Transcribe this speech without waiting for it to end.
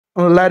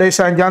Ladies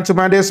and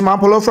gentlemen, this is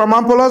Mampolo from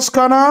Mampolo's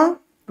Corner.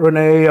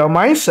 Renee, your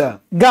mindset.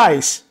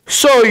 Guys,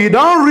 so you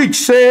don't reach,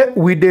 say,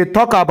 we dey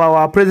talk about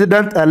our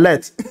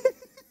president-elect.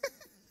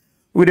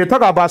 We dey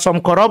talk about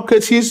some corrupt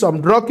cases,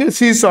 some drug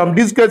cases, some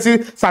these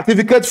cases,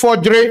 certificate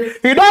forgery.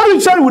 You don't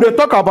reach, say, we dey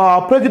talk about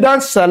our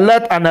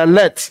president-select and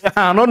elect.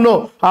 I don't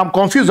know. I'm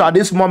confused at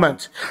this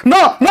moment.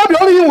 No, not the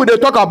only thing we dey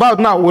talk about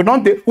now. We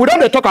don't dey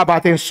talk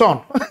about his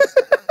son.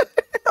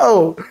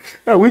 Oh,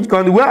 which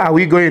country? Where are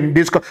we going in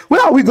this?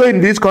 Where are we going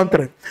in this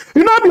country?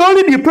 You know,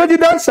 only the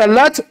president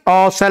select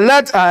or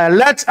select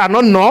elect. I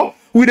don't know.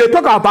 We dey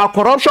talk about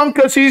corruption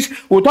cases.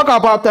 We talk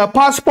about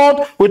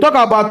passport. We talk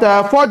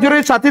about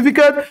forgery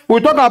certificate.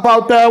 We talk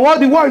about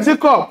what is it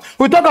called?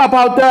 We talk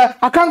about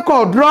I can't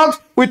call drugs.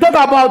 We talk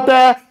about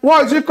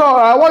what is it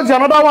called? What is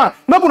another one?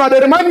 Not gonna they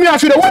remind me. I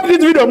should watch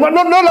this video. No,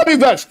 let me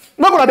verse.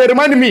 Not gonna they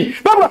remind me.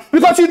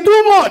 Because it's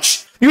too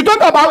much. You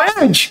talk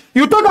about age.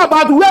 You talk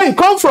about where he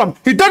come from.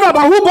 You talk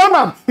about who born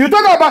him. You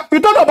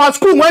talk about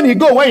school when he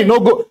go, when he no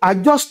go. I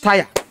just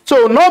tired.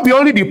 So not be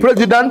only the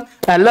president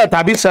elect,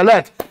 I be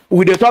select.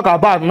 We dey talk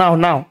about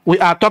now. We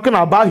are talking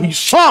about his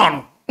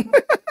son.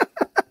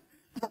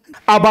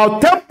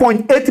 About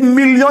 10.8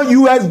 million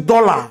US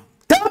dollar.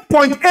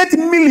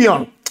 10.8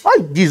 million.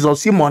 Oh,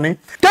 Jesus, see money.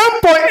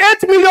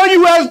 10.8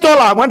 million US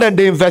dollar. When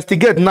they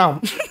investigate now.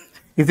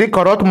 Is it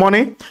corrupt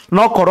money?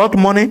 Not corrupt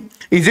money?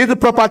 Is it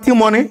property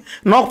money?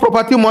 Not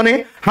property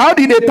money? How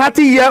did a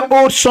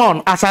 30-year-old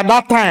son, as at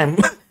that time,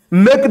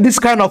 make this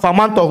kind of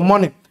amount of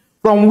money?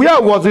 From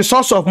where was the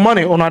source of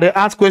money? On the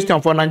ask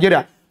question for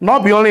Nigeria.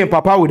 Not be only in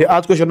Papa with the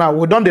ask question now.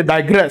 We don't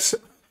digress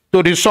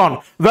to the son.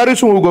 Very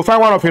soon we'll go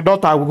find one of your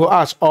daughter. We'll go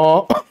ask.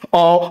 Or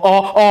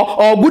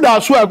good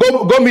as well.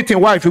 Go meet his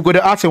wife. You go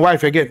to ask his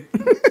wife again.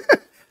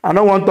 I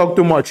don't want to talk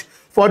too much.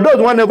 For those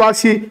who never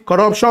see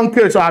corruption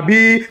case or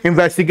be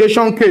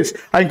investigation case,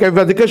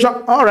 investigation,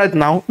 all right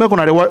now,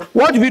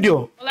 watch video.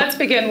 Well, let's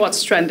begin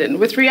what's trending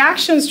with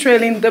reactions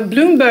trailing the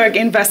Bloomberg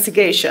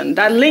investigation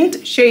that linked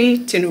Sheyi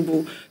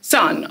Tinubu,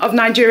 son of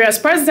Nigeria's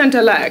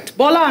president-elect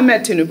Bola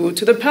Ahmed Tinubu,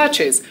 to the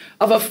purchase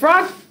of a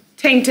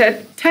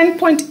fraud-tainted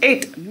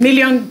 $10.8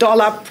 million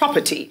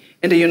property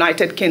in the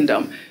United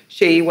Kingdom.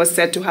 Sheyi was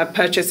said to have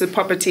purchased the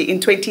property in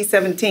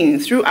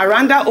 2017 through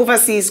Aranda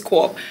Overseas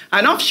Corp,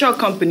 an offshore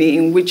company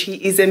in which he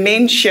is a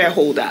main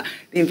shareholder.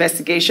 The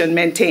investigation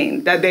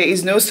maintained that there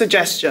is no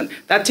suggestion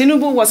that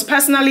Tinubu was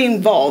personally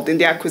involved in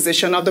the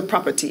acquisition of the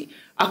property.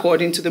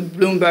 According to the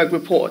Bloomberg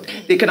report,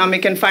 the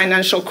Economic and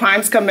Financial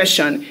Crimes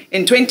Commission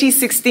in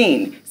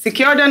 2016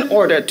 secured an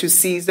order to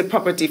seize the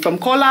property from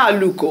Kola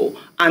Aluko,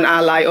 an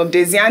ally of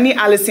Desiani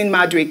Alison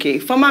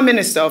Madueke, former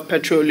Minister of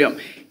Petroleum.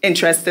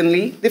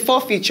 Interestingly, the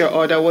forfeiture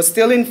order was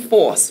still in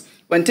force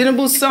when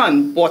Tinubu's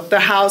son bought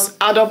the house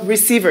out of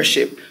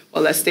receivership.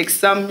 Well, let's take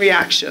some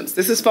reactions.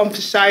 This is from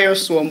Fishayo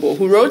Swombo,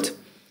 who wrote,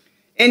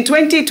 in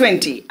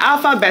 2020,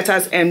 Alpha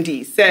Beta's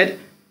MD said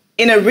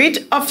in a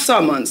writ of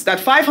summons that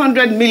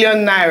 500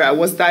 million naira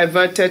was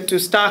diverted to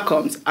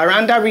Starcom's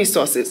Aranda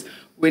Resources.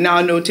 We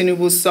now know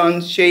Tinubu's son,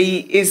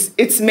 Sheyi, is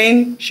its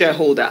main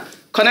shareholder.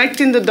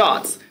 Connecting the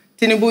dots,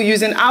 Tinubu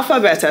using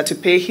Alpha Beta to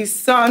pay his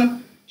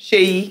son,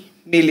 Sheyi,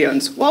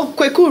 millions. Well,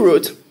 Kweku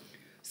wrote,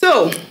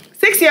 so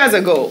 6 years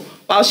ago,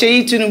 while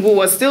Sheyi Tinubu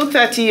was still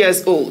 30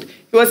 years old,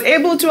 he was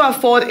able to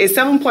afford a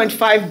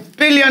 7.5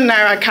 billion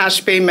naira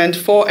cash payment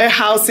for a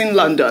house in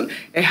London,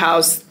 a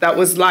house that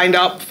was lined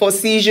up for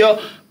seizure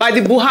by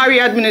the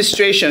Buhari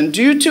administration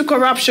due to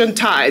corruption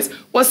ties,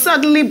 was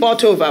suddenly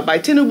bought over by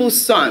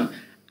Tinubu's son,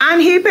 and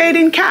he paid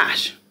in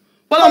cash.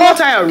 Well,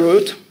 Amotaya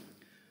wrote,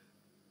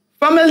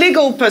 from a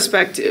legal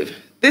perspective,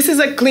 this is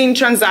a clean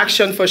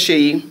transaction for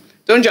Sheyi.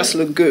 Don't just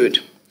look good.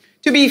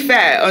 To be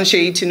fair on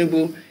Sheyi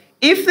Tinubu,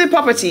 if the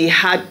property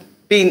had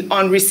been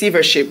on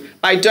receivership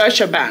by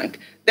Deutsche Bank,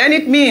 then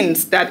it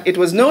means that it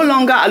was no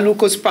longer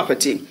Aluko's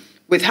property.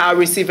 With how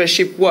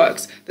receivership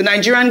works, the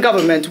Nigerian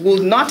government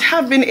would not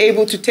have been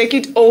able to take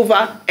it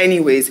over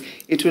anyways.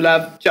 It will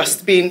have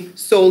just been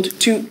sold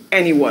to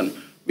anyone.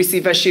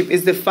 Receivership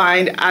is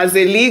defined as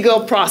a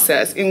legal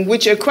process in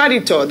which a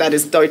creditor, that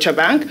is Deutsche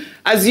Bank,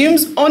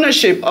 assumes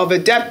ownership of a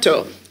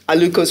debtor,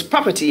 Aluko's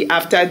property,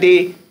 after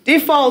they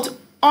default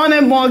on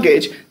a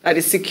mortgage that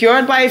is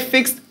secured by a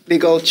fixed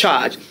legal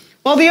charge.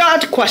 Well, the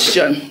odd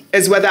question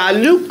is whether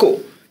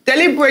Aluko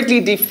deliberately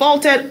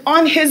defaulted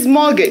on his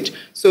mortgage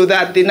so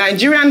that the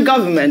Nigerian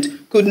government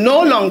could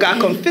no longer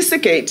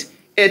confiscate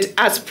it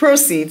as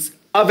proceeds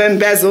of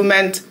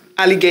embezzlement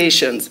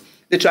allegations.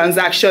 The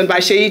transaction by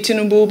Sheyi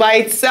Tinubu by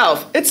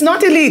itself, it's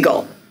not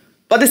illegal,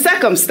 but the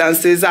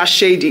circumstances are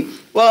shady.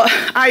 Well,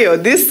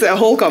 Ayo, this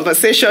whole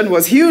conversation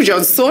was huge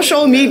on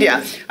social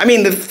media. I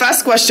mean, the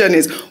first question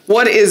is,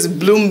 what is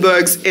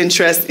Bloomberg's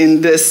interest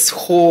in this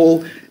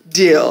whole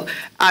deal?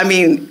 I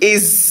mean,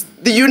 is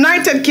the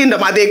United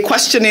Kingdom, are they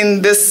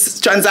questioning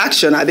this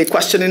transaction? Are they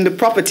questioning the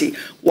property?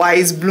 Why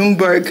is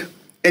Bloomberg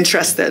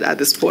interested at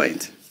this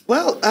point?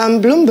 Well,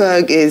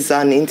 Bloomberg is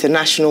an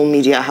international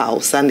media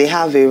house, and they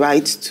have a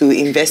right to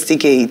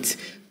investigate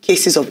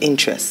cases of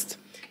interest.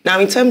 Now,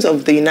 in terms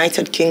of the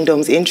United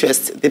Kingdom's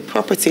interest, the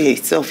property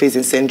itself is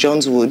in St.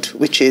 John's Wood,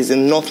 which is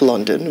in North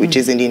London, which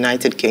is in the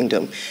United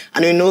Kingdom.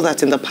 And we know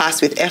that in the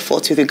past, with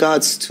efforts with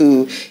regards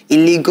to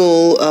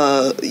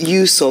illegal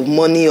use of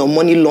money or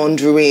money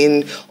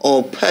laundering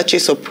or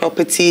purchase of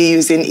property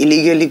using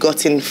illegally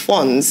gotten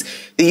funds,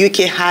 the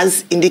UK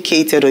has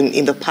indicated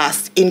in the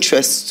past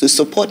interest to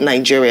support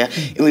Nigeria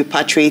in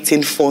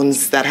repatriating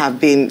funds that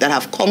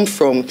have come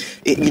from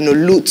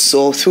loots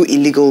or through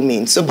illegal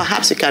means. So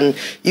perhaps you can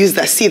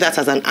see that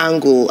as an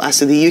angle as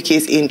to the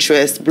UK's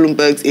interest,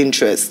 Bloomberg's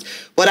interest.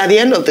 But at the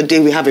end of the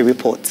day, we have a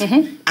report,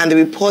 and the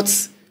report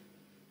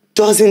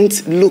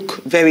doesn't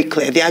look very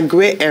clear. There are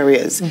grey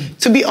areas.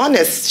 To be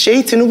honest,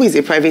 Sheyi Tinubu is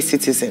a private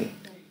citizen.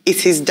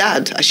 It's his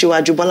dad,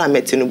 Asiwaju Bola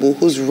Ahmed Tinubu,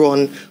 who's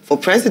run for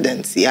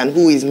presidency and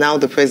who is now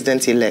the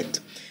president-elect.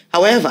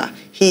 However,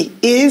 he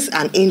is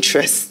an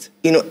interest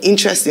in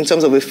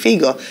terms of a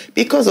figure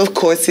because, of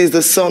course, he's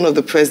the son of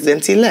the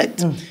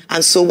president-elect.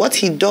 And so what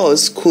he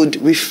does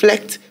could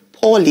reflect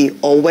poorly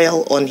or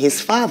well on his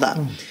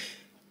father.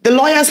 The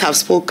lawyers have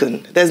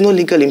spoken. There's no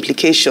legal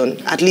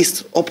implication, at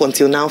least up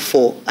until now,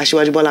 for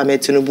Asiwaju Bola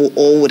Ahmed Tinubu,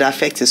 or would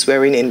affect his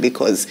swearing in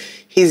because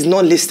he's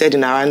not listed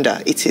in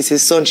Aranda. It is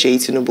his son, Sheyi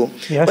Tinubu.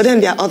 Yes. But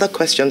then there are other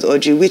questions,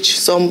 Audrey, which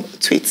some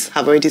tweets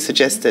have already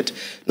suggested.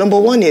 Number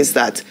one is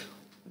that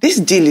this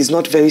deal is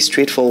not very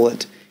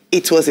straightforward.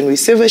 It was in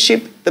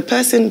receivership.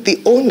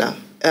 The owner,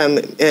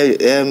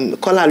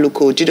 Kola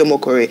Aluko, Jido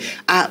Mokore,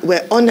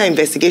 were under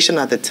investigation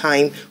at the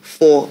time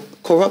for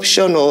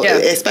corruption, or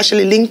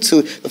especially linked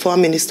to the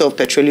former Minister of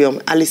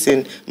Petroleum,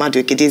 Alison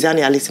Madueke,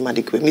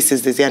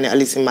 Mrs. Desiani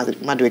Alison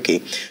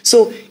Madueke.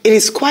 So it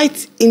is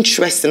quite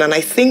interesting, and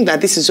I think that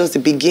this is just the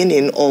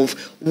beginning of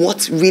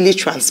what really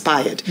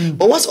transpired.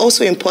 But what's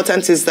also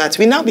important is that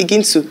we now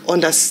begin to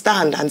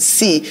understand and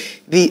see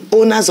the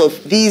owners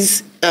of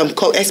these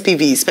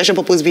SPVs, special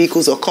purpose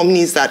vehicles, or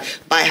companies that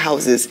buy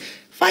houses.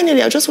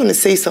 Finally, I just want to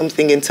say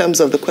something in terms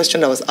of the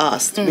question that was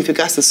asked with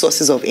regards to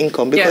sources of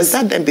income, because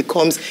that then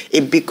becomes a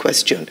big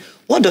question.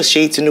 What does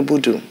Sheyi Tinubu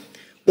do?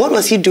 What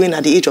was he doing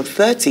at the age of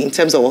 30 in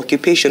terms of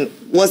occupation?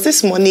 Was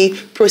this money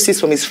proceeds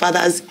from his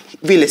father's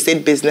real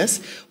estate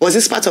business? Was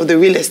this part of the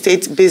real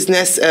estate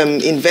business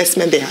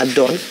investment they had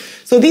done?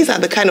 So these are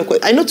the kind of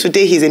questions. I know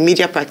today he's a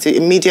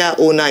media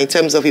owner in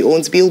terms of he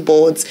owns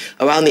billboards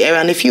around the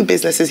area and a few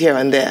businesses here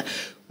and there.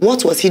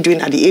 What was he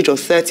doing at the age of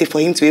 30 for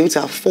him to be able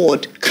to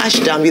afford cash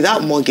down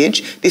without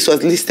mortgage? This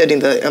was listed in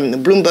the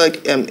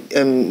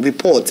Bloomberg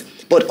report.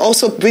 But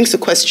also brings to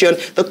question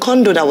the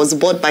condo that was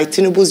bought by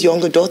Tinubu's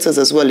younger daughters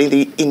as well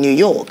in New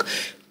York.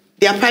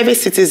 They are private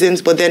citizens,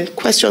 but then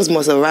questions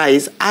must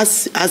arise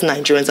as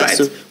Nigerians as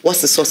to what's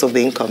the source of the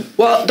income.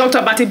 Well, Dr.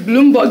 Abati,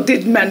 Bloomberg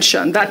did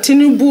mention that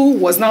Tinubu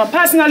was now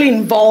personally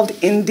involved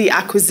in the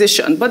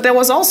acquisition, but there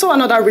was also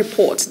another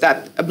report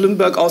that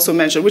Bloomberg also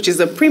mentioned, which is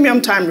a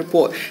Premium Time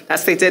report that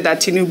stated that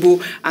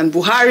Tinubu and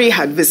Buhari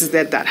had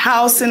visited that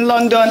house in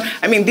London.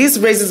 I mean, this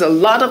raises a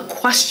lot of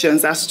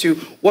questions as to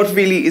what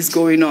really is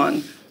going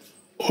on.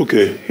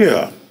 Okay,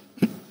 here.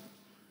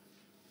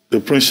 The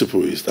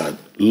principle is that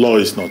law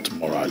is not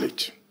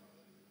morality.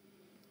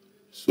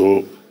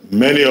 So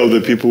many of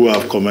the people who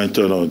have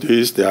commented on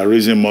this, they are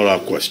raising moral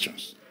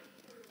questions.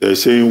 They're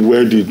saying,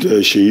 where did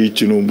Sheyi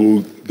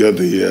Tinubu get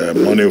the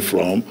money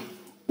from?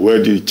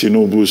 Where did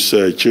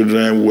Tinubu's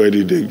children, where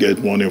did they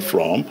get money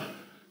from?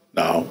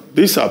 Now,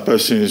 these are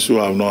persons who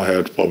have not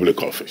held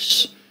public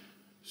office.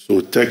 So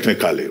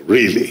technically,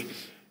 really,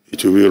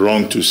 it will be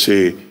wrong to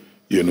say,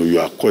 you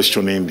are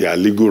questioning their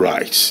legal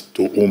rights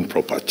to own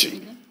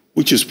property,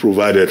 which is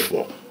provided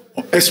for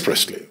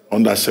expressly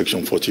under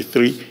Section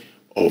 43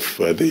 of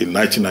the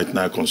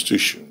 1999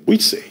 Constitution,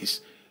 which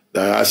says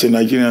that as a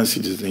Nigerian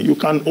citizen, you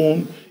can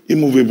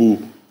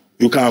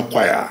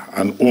acquire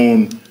and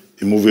own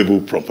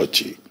immovable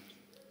property.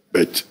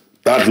 But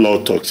that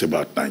law talks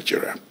about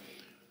Nigeria.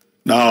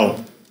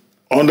 Now,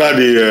 under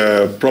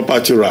the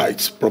property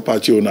rights,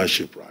 property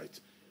ownership rights,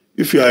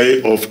 if you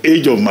are of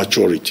age of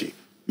maturity,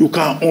 you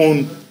can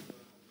own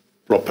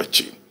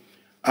property.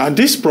 And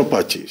these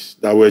properties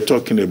that we're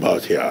talking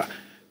about here,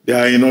 they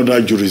are in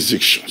other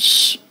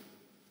jurisdictions.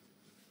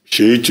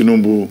 Sheyi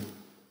Tinubu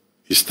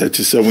is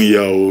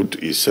 37-year-old.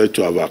 He's said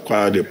to have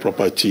acquired a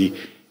property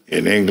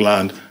in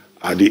England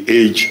at the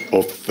age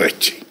of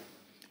 30.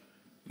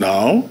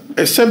 Now,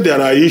 except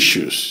there are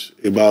issues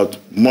about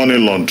money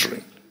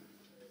laundering,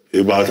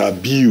 about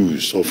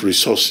abuse of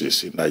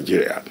resources in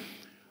Nigeria,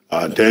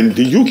 then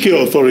the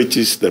UK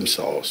authorities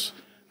themselves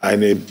are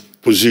in a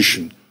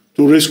position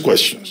to raise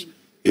questions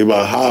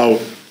about how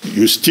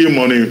you steal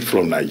money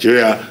from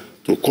Nigeria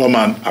to come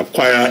and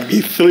acquire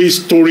a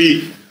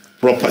 3-story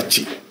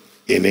property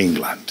in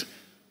England.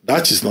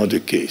 That is not the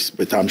case,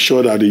 but I'm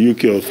sure that the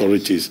UK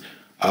authorities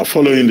are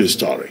following the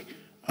story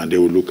and they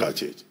will look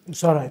at it.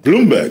 It's all right.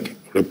 Bloomberg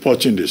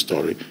reporting the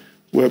story,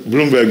 well,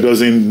 Bloomberg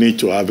doesn't need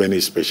to have any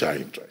special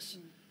interest.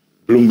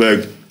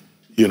 Bloomberg,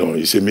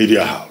 is a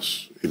media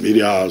house. A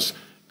media house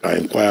can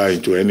inquire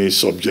into any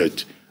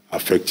subject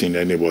affecting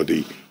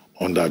anybody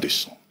under the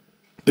sun.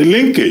 the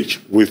linkage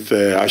with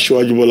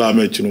Asiwaju Bola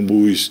Ahmed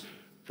Tinubu is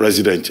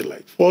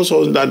president-elect falls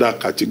under that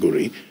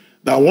category.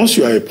 That once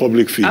you are a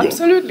public figure,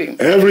 absolutely,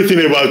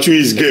 everything about you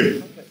is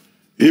game.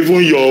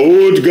 Even your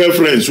old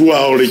girlfriends who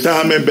are on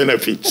retirement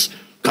benefits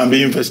can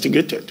be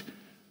investigated.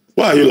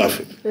 Why are you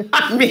laughing?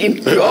 I mean,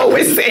 you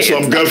always say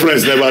some it.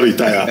 girlfriends never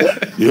retire.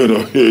 You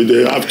know,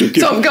 they have to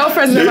keep. Some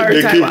girlfriends never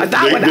retire.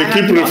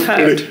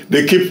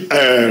 They keep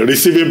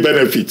receiving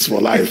benefits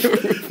for life.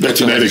 But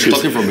in any case,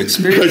 talking from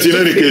experience. But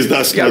in any case,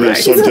 that's not a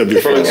subject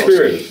before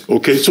us.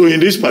 Okay, so in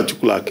this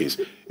particular case,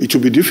 it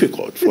will be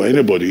difficult for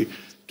anybody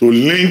to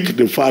link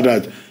the fact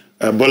that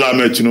Bola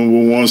Ahmed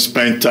Tinubu once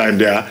spent time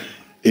there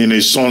in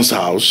his son's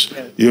house,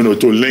 you know,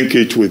 to link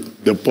it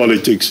with the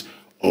politics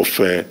of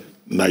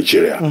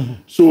Nigeria. Mm-hmm.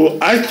 So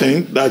I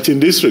think that in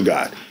this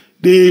regard,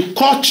 the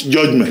court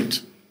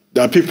judgment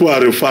that people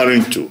are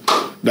referring to,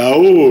 that,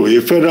 oh,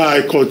 a federal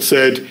high court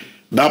said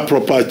that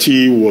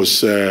property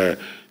was,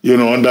 you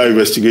know, under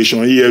investigation,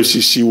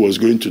 EFCC was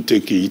going to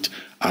take it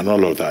and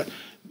all of that.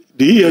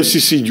 The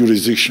EFCC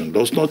jurisdiction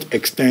does not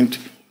extend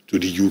to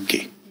the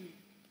UK.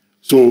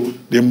 So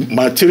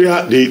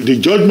the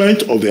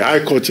judgment of the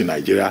High Court in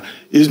Nigeria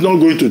is not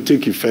going to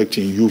take effect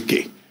in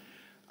UK.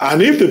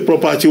 And if the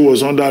property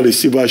was under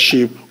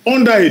receivership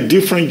under a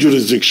different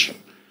jurisdiction,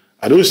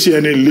 I don't see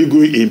any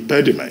legal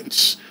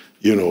impediments,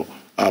 you know,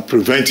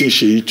 preventing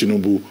Sheyi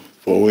Tinubu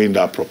from owning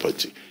that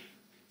property.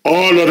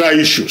 All other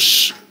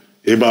issues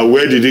about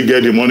where did he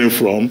get the money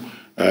from,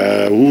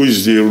 who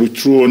is the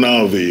true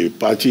owner of the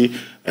party,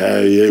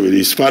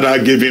 his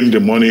father gave him the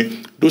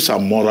money, those are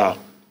moral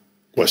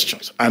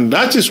questions. And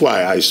that is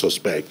why I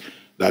suspect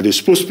that the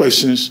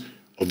spokespersons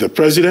of the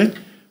president,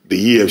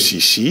 the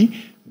EFCC,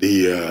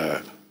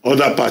 the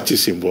other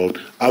parties involved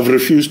have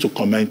refused to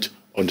comment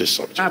on the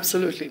subject.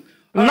 Absolutely.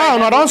 Now,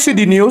 I don't see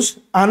the news.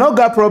 I no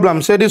got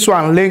problem. Say this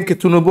one link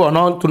Tinubu or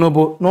not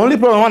Tinubu. The only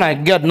problem one I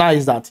get now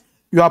is that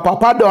your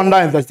papa under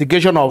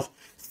investigation of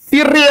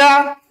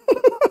Syria.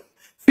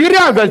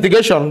 Syria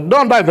investigation.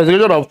 Don't under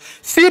investigation of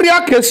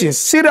Syria cases.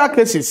 Syria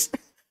cases.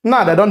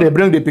 Now they don't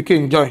bring the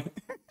Peking joy.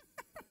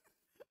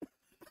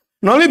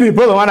 The only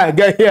people the one I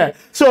get here.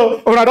 So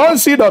when I don't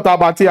see Dr.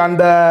 Abati and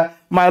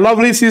my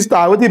lovely sister,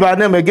 what is her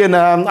name again?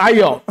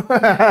 Ayo.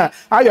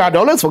 Ayo, I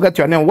always forget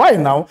your name. Why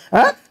now?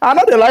 Huh? I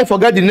know they like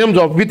forget the names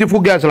of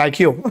beautiful girls like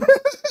you.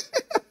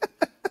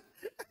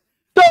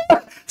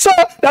 so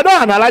they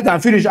don't analyze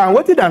and finish. And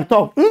what did they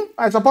talk?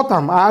 I support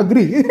them. I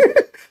agree.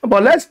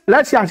 But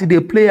let's see how they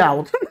play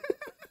out.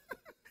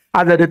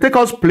 As they take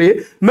us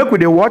play, make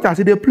with the watch and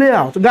see they play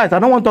out. Guys, I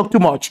don't want to talk too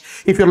much.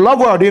 If you love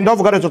what I'm doing, don't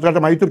forget to subscribe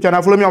to my YouTube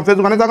channel. Follow me on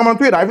Facebook and Instagram and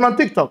Twitter. Even on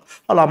TikTok.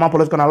 Hello, I'm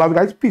Apollo's gonna love you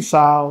guys. Peace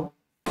out.